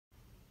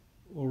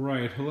All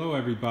right, hello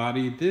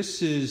everybody.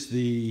 This is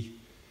the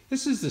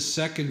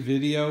second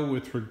video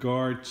with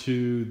regard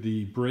to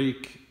the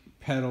brake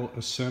pedal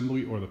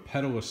assembly or the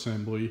pedal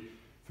assembly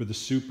for the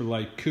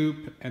Superlite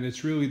Coupe, and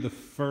it's really the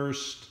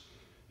first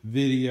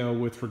video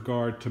with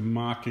regard to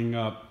mocking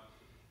up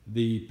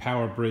the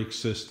power brake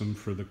system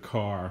for the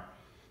car.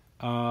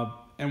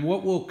 And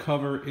what we'll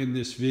cover in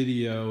this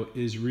video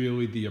is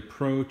really the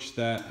approach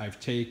that I've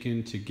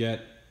taken to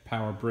get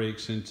power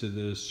brakes into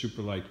the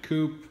Superlite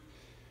Coupe,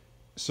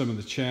 some of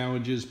the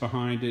challenges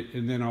behind it,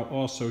 and then I'll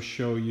also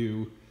show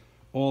you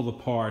all the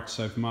parts.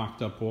 I've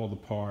mocked up all the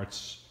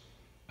parts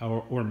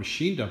or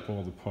machined up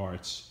all the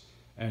parts,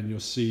 and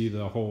you'll see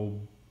the whole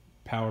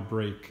power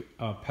brake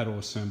pedal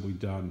assembly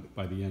done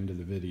by the end of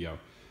the video.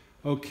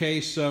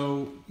 Okay,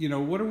 so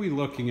what are we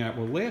looking at?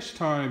 Well,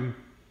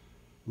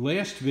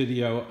 last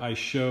video I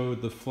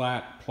showed the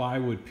flat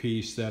plywood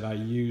piece that I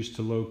used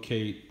to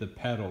locate the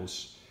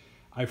pedals.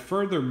 I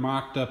further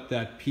mocked up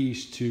that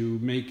piece to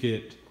make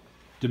it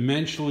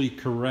dimensionally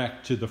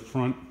correct to the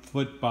front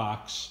foot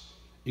box,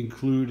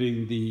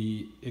 including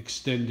the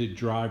extended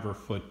driver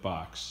foot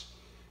box.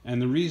 And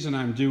the reason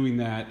I'm doing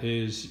that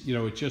is,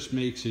 it just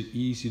makes it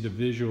easy to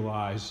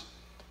visualize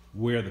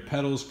where the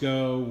pedals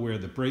go, where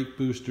the brake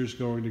booster is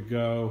going to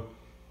go.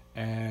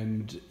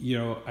 And,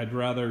 I'd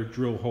rather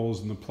drill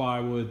holes in the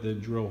plywood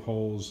than drill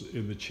holes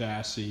in the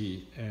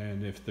chassis.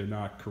 And if they're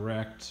not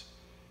correct,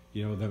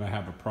 then I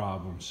have a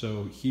problem.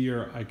 So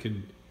here I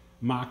can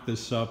mock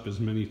this up as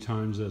many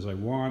times as I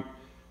want.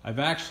 I've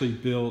actually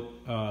built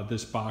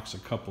this box a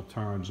couple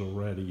times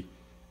already,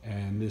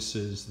 and this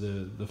is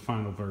the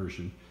final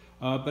version.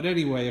 But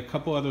anyway, a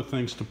couple other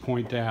things to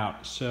point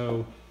out.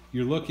 So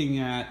you're looking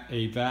at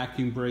a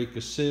vacuum brake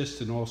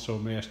assist and also a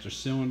master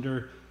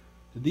cylinder.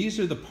 These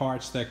are the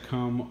parts that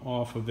come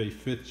off of a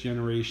 5th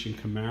generation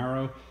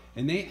Camaro,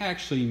 and they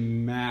actually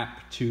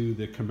map to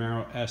the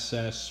Camaro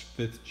SS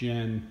 5th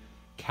gen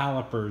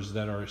calipers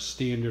that are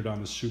standard on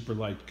the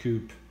Superlite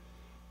Coupe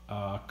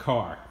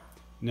car.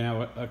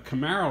 Now a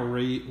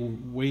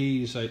Camaro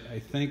weighs I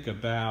think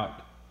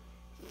about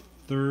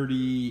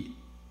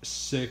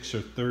 36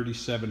 or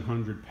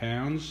 3,700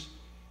 pounds,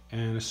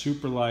 and a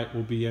Superlite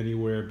will be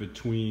anywhere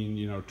between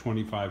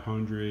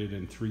 2,500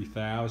 and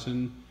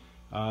 3,000.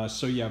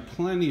 So you have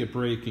plenty of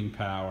braking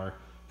power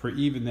for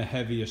even the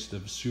heaviest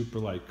of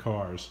Superlite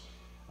cars.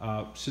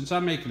 Since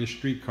I'm making a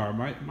street car,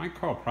 my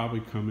car will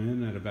probably come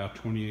in at about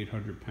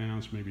 2,800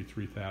 pounds, maybe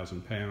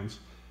 3,000 pounds.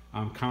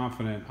 I'm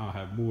confident I'll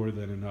have more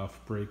than enough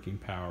braking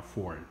power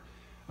for it.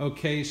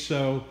 Okay,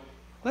 so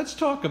let's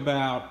talk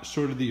about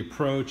sort of the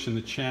approach and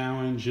the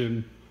challenge.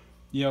 And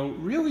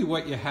really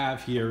what you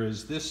have here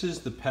is, this is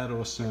the pedal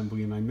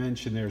assembly, and I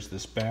mentioned there's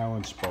this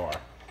balance bar.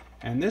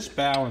 And this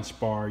balance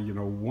bar,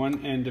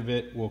 one end of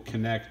it will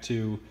connect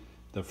to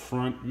the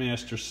front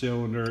master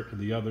cylinder,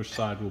 and the other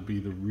side will be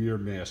the rear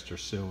master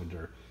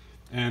cylinder.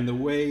 And the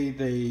way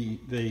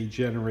they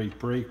generate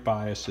brake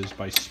bias is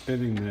by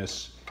spinning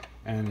this,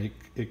 and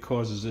it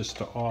causes this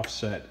to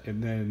offset,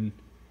 and then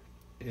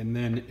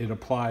it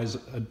applies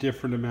a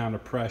different amount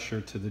of pressure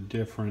to the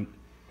different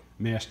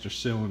master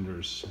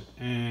cylinders.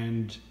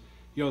 And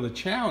the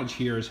challenge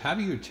here is, how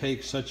do you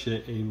take such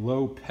a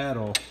low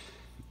pedal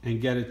and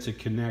get it to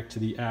connect to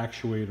the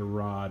actuator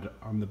rod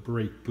on the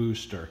brake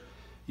booster?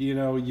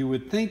 You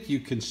would think you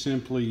can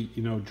simply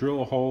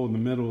drill a hole in the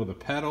middle of the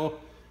pedal,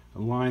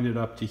 line it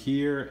up to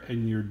here,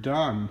 and you're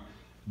done.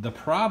 The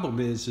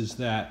problem is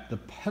that the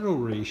pedal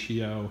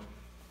ratio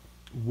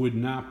would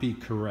not be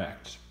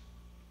correct,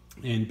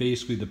 and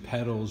basically the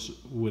pedals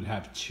would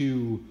have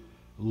too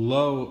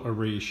low a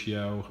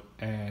ratio,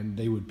 and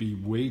they would be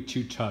way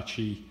too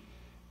touchy,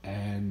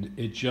 and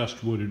it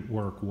just wouldn't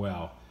work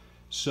well.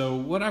 So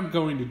what I'm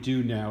going to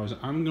do now is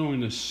I'm going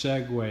to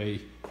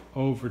segue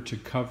over to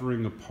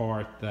covering a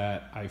part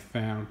that I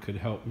found could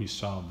help me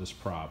solve this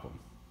problem.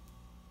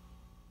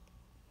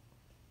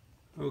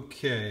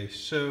 Okay,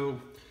 so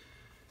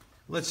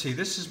let's see,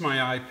 this is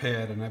my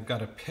iPad, and I've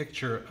got a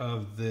picture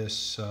of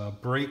this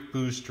brake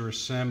booster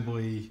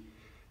assembly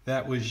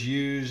that was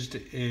used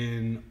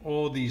in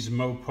all these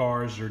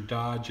Mopars or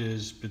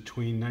Dodges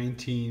between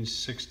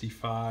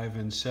 1965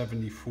 and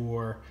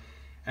 74.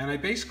 And I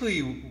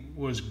basically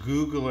was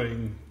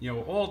Googling,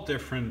 all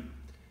different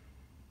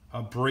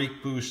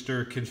brake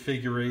booster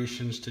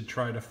configurations to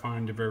try to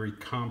find a very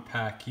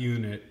compact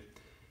unit.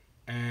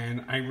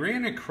 And I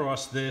ran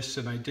across this,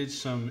 and I did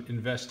some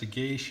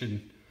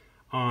investigation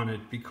on it,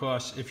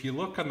 because if you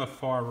look on the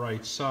far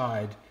right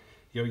side,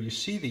 you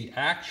see the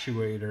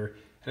actuator,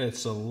 and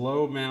it's a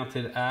low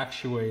mounted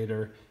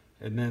actuator,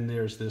 and then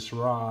there's this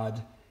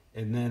rod,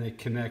 and then it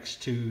connects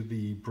to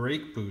the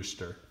brake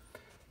booster.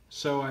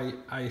 So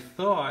I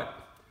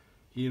thought,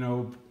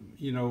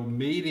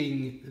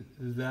 mating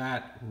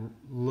that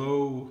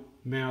low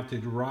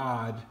mounted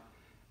rod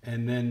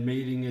and then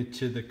mating it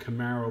to the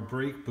Camaro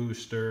brake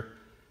booster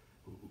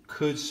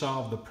could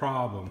solve the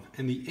problem.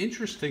 And the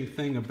interesting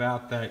thing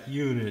about that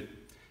unit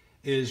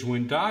is,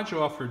 when Dodge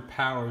offered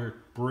power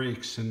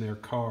brakes in their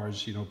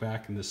cars,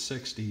 back in the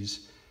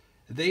 60s,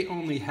 they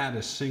only had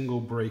a single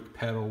brake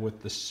pedal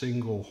with the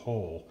single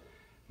hole.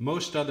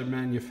 Most other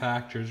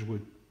manufacturers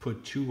would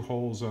put 2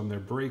 holes on their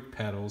brake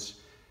pedals,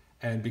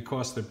 and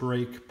because the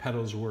brake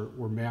pedals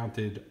were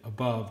mounted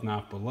above,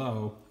 not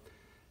below,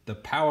 the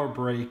power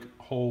brake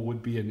hole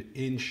would be an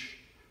inch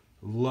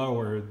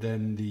lower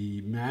than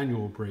the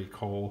manual brake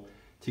hole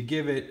to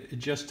give it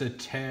just a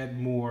tad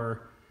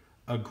more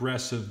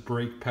aggressive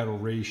brake pedal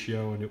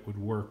ratio, and it would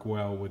work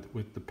well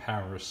with the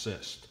power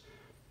assist.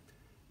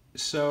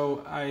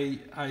 So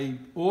I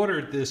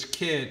ordered this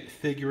kit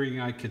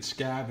figuring I could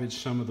scavenge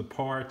some of the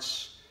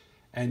parts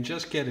and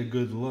just get a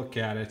good look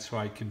at it so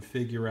I can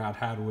figure out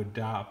how to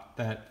adopt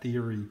that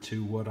theory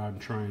to what I'm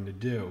trying to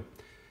do.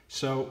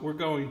 So we're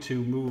going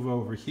to move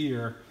over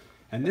here,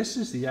 and this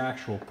is the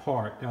actual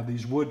part. Now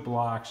these wood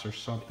blocks are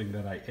something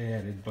that I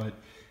added, but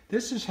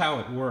this is how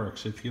it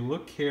works. If you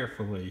look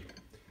carefully,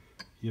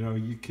 you know,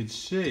 you can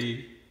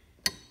see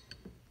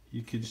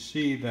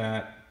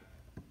that,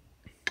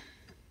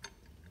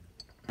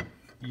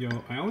 you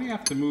know, I only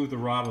have to move the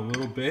rod a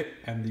little bit,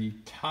 and the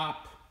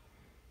top,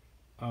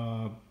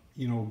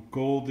 you know,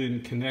 golden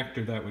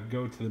connector that would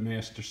go to the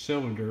master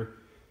cylinder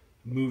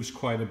moves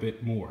quite a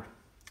bit more.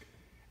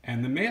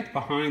 And the math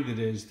behind it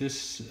is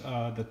this,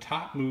 the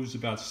top moves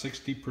about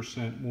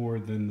 60% more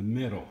than the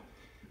middle.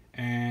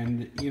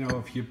 And, you know,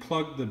 if you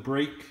plug the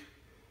brake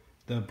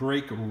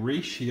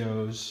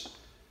ratios,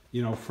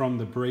 you know, from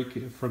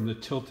the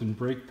tilt and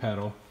brake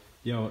pedal,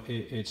 you know,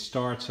 it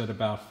starts at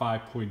about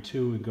 5.2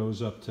 and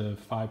goes up to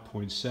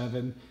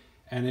 5.7.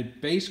 And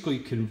it basically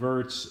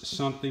converts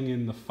something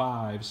in the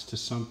 5s to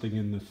something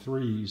in the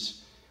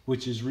 3s,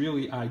 which is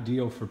really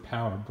ideal for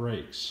power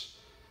brakes.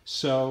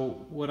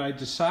 So what I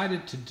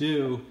decided to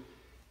do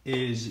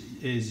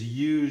is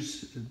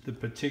use the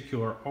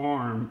particular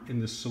arm in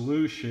the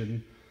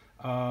solution,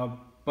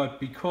 but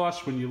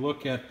because when you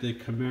look at the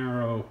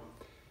Camaro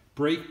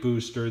brake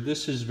booster,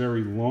 this is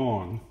very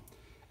long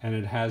and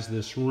it has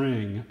this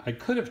ring. I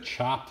could have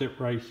chopped it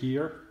right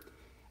here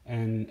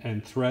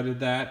and threaded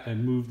that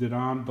and moved it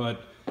on,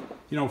 but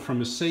you know,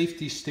 from a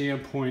safety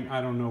standpoint, I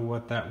don't know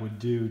what that would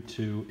do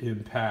to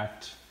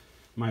impact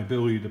my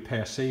ability to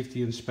pass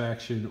safety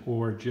inspection,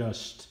 or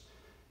just,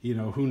 you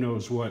know, who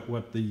knows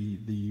what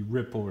the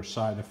ripple or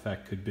side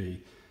effect could be.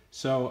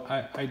 So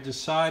I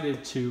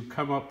decided to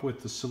come up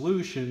with the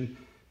solution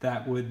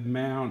that would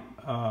mount,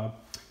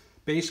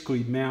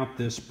 basically mount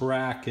this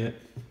bracket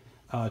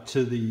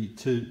to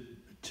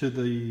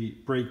the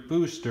brake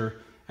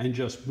booster and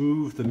just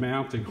move the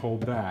mounting hole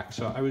back.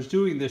 So I was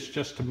doing this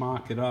just to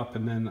mock it up,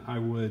 and then I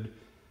would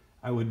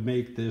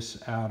make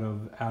this out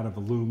of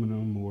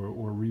aluminum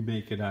or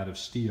remake it out of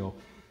steel.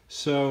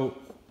 So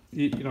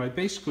you know, I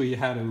basically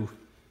had to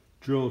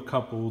drill a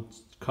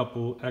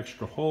couple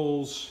extra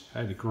holes. I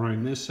had to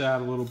grind this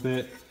out a little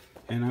bit,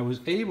 and I was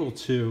able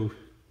to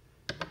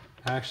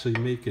actually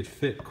make it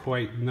fit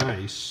quite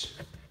nice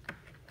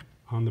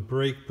on the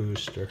brake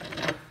booster.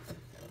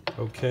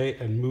 Okay,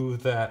 and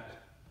move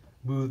that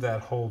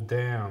hole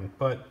down.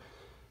 But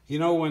you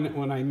know,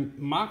 when I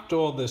mocked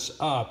all this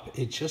up,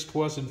 it just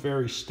wasn't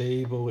very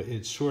stable.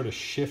 It sort of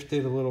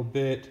shifted a little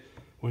bit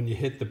when you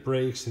hit the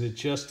brakes, and it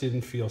just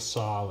didn't feel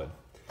solid.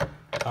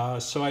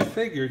 So I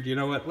figured, you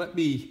know what, let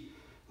me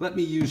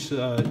use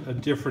a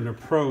different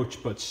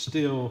approach, but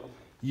still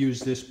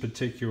use this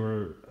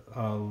particular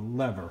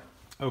lever.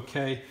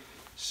 Okay,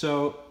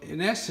 so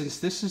in essence,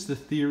 this is the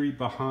theory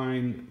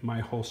behind my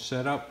whole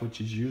setup,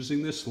 which is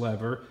using this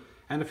lever.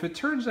 And if it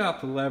turns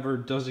out the lever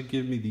doesn't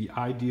give me the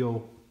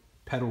ideal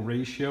pedal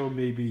ratio,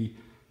 maybe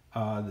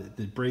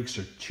the brakes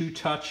are too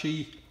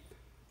touchy,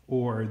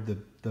 or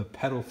the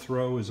pedal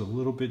throw is a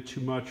little bit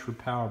too much for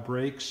power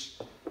brakes,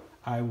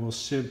 I will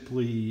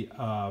simply,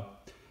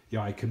 you know,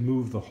 I can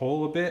move the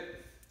hole a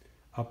bit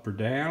up or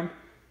down,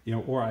 you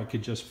know, or I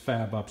could just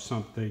fab up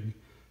something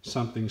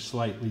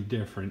slightly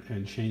different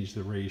and change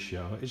the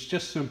ratio. It's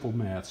just simple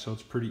math, so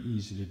it's pretty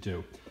easy to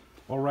do.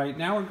 All right,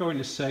 now we're going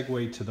to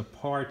segue to the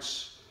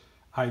parts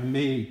I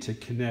made to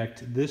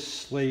connect this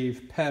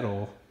slave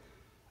pedal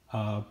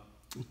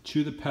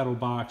to the pedal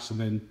box and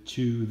then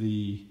to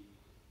the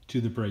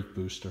brake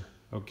booster.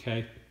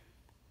 Okay,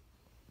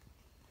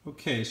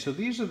 so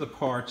these are the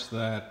parts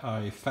that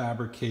I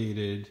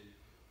fabricated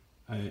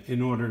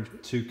in order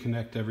to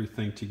connect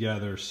everything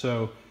together.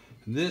 So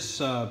this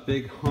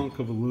big hunk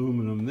of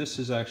aluminum, this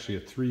is actually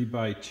a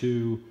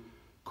 3x2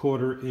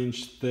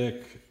 1/4-inch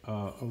thick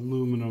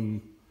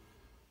aluminum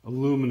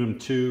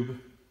tube.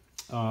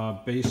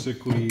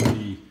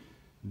 Basically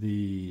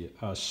the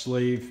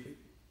slave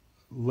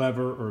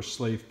lever or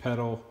slave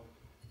pedal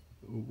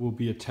will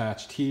be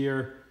attached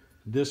here.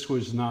 This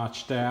was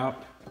notched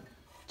out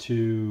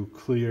to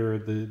clear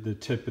the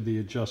tip of the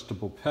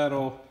adjustable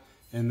pedal,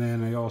 and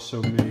then I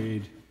also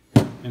made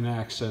an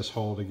access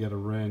hole to get a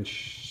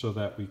wrench so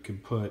that we can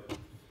put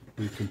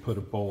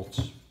a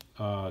bolt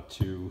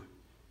to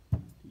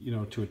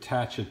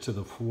attach it to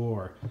the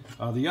floor.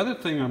 The other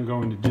thing I'm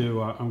going to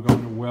do, I'm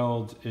going to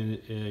weld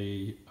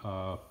a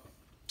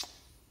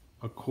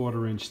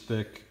 1/4-inch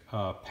thick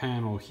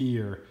panel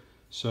here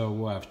So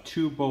we'll have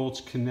 2 bolts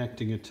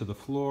connecting it to the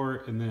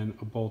floor and then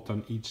a bolt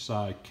on each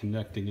side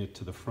connecting it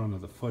to the front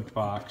of the foot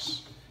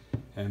box.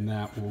 And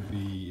that will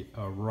be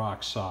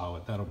rock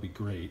solid. That'll be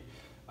great.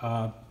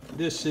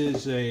 This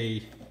is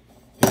a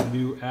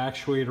new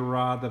actuator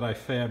rod that I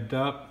fabbed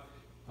up.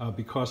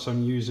 Because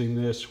I'm using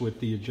this with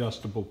the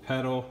adjustable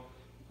pedal,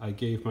 I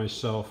gave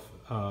myself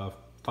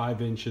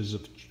 5 inches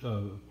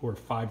or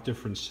 5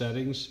 different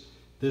settings.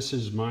 This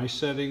is my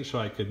setting, so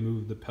I could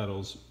move the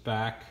pedals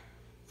back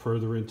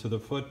further into the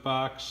foot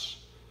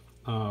box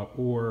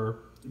or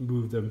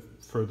move them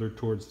further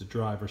towards the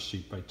driver's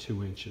seat by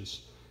 2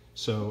 inches.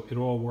 So it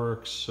all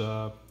works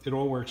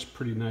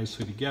pretty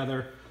nicely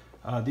together.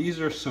 These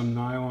are some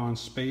nylon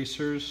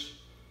spacers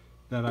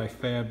that I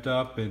fabbed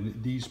up,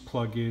 and these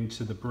plug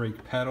into the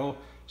brake pedal.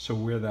 So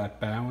where that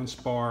balance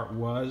bar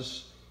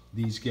was,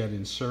 these get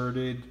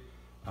inserted.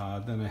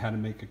 Then I had to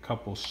make a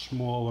couple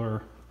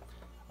smaller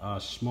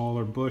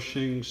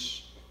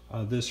bushings.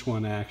 This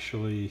one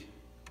actually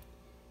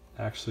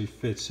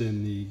fits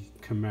in the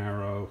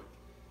Camaro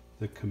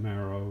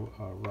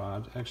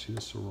rod. Actually,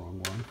 this is the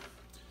wrong one.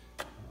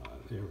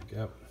 There we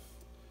go.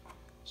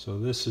 So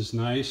this is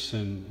nice,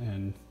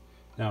 and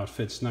now it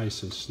fits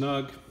nice and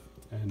snug.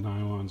 And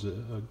nylon's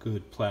a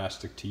good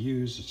plastic to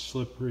use. It's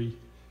slippery,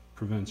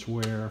 prevents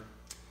wear,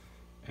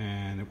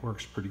 and it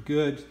works pretty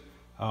good.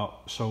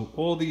 So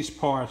all these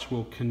parts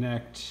will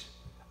connect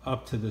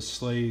up to the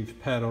slave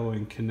pedal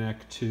and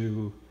connect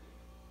to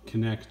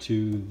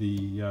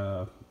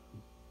the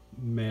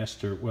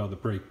master, well, the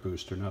brake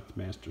booster, not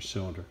the master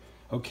cylinder.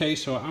 Okay,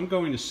 so I'm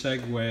going to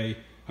segue.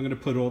 I'm going to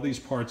put all these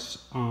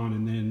parts on,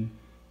 and then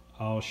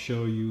I'll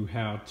show you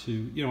how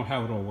to,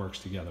 how it all works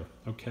together.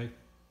 Okay.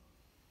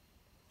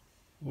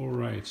 All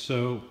right,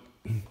 so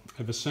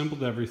I've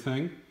assembled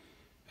everything,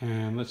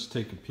 and let's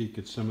take a peek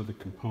at some of the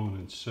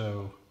components.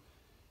 So,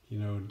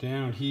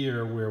 down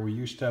here where we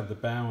used to have the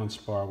balance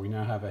bar, we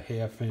now have a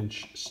 1/2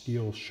 inch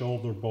steel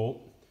shoulder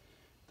bolt,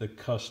 the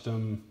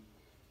custom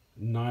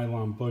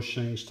nylon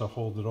bushings to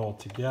hold it all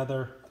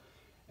together,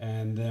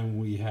 and then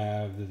we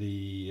have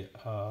the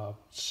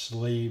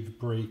slave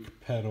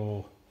brake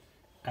pedal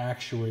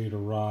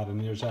actuator rod, and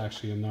there's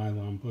actually a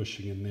nylon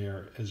bushing in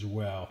there as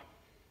well.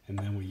 And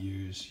then we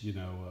use,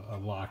 a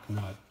lock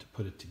nut to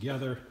put it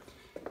together.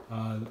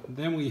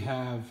 Then we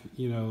have,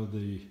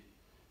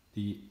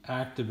 the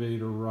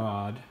activator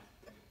rod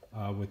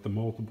with the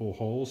multiple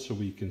holes, so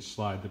we can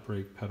slide the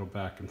brake pedal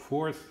back and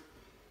forth.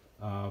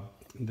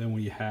 Then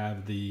we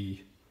have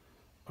the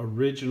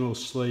original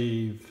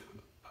slave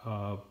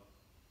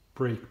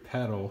brake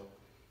pedal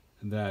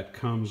that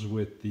comes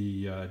with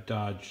the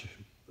Dodge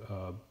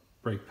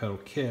brake pedal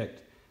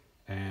kit.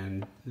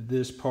 And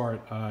this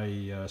part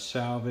I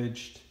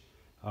salvaged.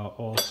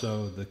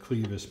 Also the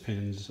clevis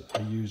pins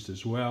I used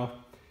as well.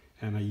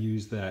 And I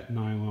used that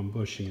nylon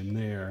bushing in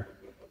there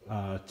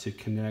to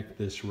connect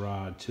this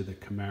rod to the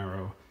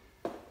Camaro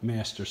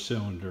master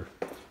cylinder.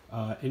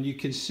 And you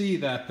can see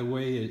that the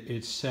way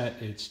it's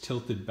set, it's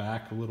tilted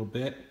back a little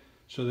bit.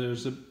 So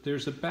there's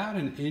about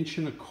 1.25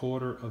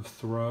 inches of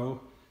throw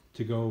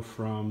to go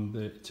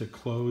from to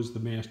close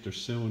the master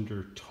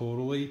cylinder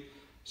totally.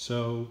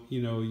 So,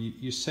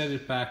 you set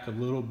it back a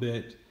little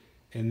bit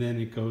and then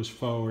it goes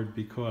forward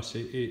because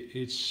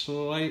it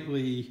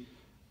slightly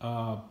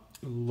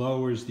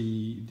lowers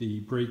the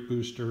brake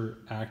booster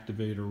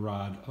activator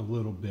rod a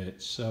little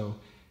bit. So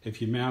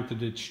if you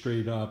mounted it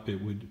straight up,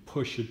 it would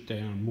push it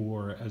down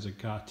more as it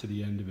got to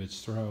the end of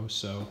its throw.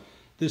 So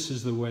this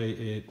is the way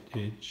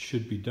it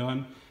should be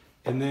done.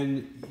 And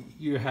then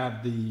you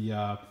have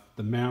the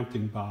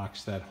mounting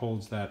box that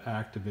holds that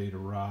activator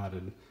rod,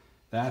 and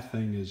that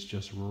thing is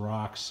just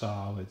rock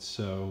solid.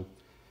 So,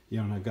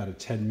 and I've got a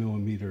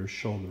 10mm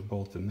shoulder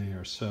bolt in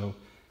there. So,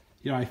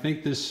 I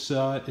think this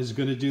is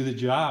going to do the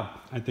job.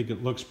 I think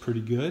it looks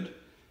pretty good.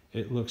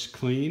 It looks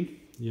clean.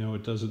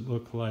 It doesn't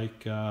look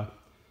like a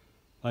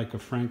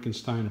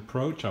Frankenstein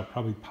approach. I'll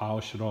probably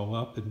polish it all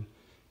up and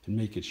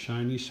make it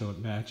shiny so it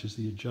matches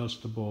the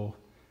adjustable,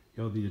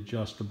 the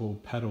adjustable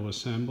pedal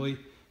assembly.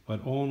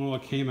 But all in all,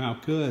 it came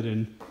out good.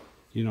 And,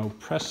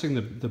 pressing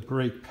the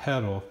brake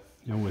pedal,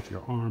 with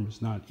your arm is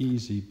not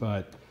easy,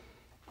 but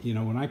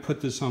when I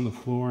put this on the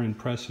floor and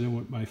press it in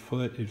with my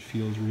foot, it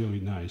feels really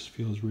nice,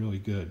 feels really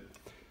good.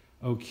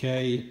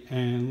 Okay,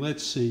 and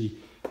let's see,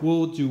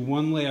 we'll do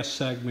one last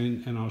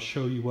segment and I'll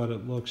show you what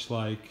it looks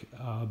like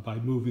by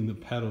moving the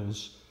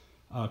pedals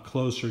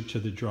closer to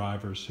the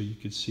driver, so you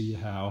can see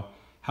how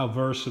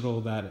versatile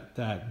that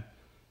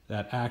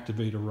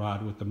activator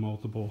rod with the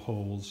multiple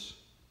holes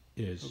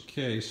is.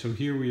 Okay, so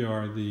here we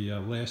are, the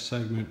last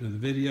segment of the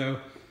video.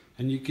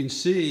 And you can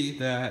see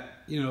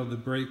that,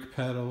 the brake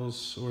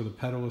pedals or the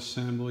pedal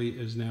assembly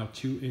is now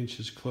 2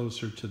 inches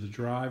closer to the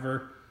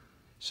driver.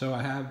 So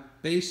I have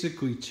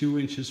basically 2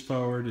 inches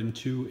forward and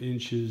 2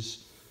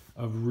 inches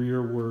of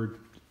rearward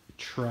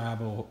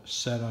travel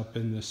set up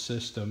in the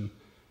system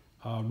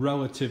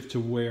relative to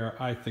where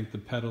I think the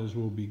pedals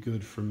will be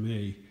good for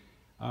me.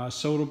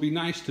 So it'll be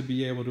nice to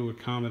be able to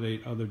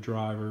accommodate other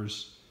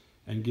drivers,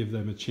 and give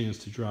them a chance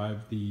to drive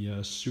the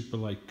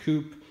Superlite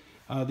Coupe.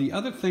 The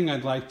other thing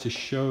I'd like to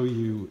show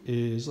you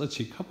is, let's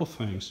see, a couple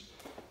things.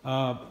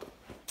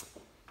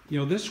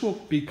 This will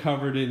be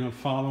covered in a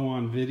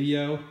follow-on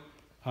video.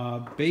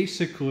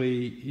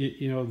 Basically,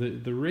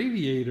 the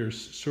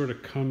radiators sort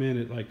of come in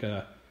at like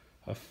a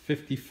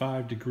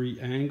 55-degree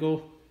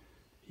angle,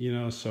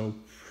 so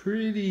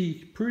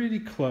pretty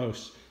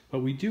close. But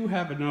we do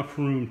have enough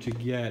room to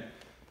get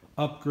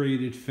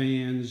upgraded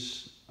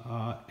fans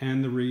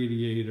and the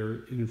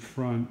radiator in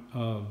front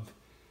of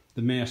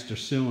the master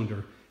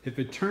cylinder. If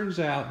it turns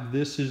out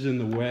this is in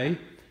the way,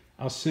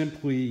 I'll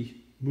simply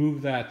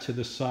move that to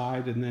the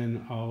side, and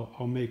then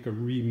I'll make a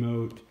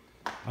remote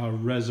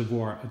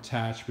reservoir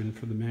attachment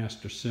for the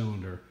master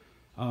cylinder.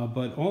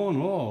 But all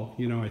in all,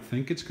 I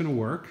think it's going to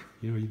work.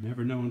 You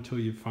never know until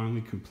you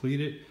finally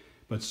complete it,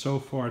 but so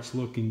far it's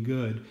looking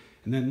good.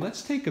 And then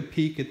let's take a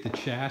peek at the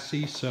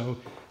chassis. So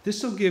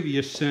this will give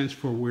you a sense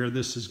for where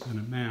this is going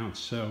to mount.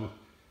 So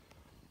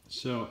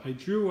I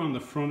drew on the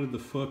front of the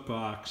foot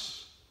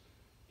box,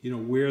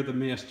 where the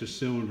master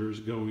cylinder is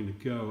going to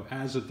go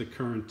as of the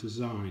current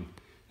design.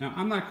 Now,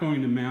 I'm not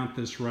going to mount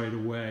this right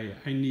away.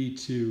 I need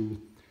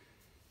to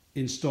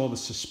install the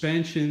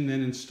suspension,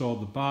 then install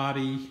the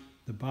body.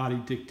 The body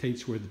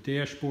dictates where the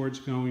dashboard's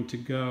going to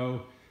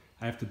go.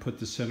 I have to put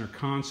the center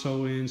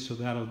console in, so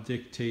that'll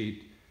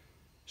dictate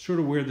sort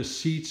of where the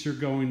seats are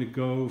going to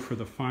go for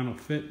the final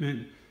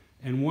fitment.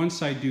 And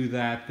once I do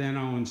that, then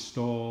I'll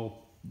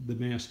install the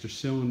master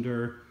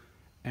cylinder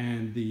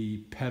and the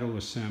pedal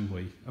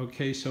assembly.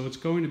 Okay, so it's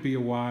going to be a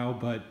while,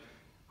 but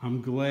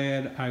I'm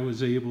glad I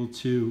was able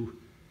to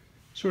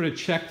sort of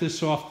check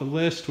this off the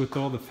list with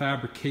all the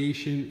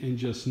fabrication, and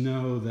just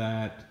know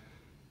that,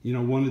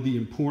 one of the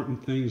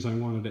important things I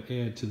wanted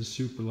to add to the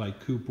Superlite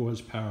Coupe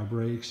was power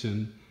brakes,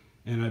 and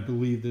I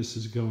believe this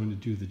is going to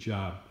do the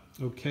job.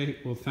 Okay,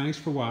 well, thanks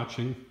for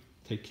watching.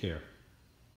 Take care.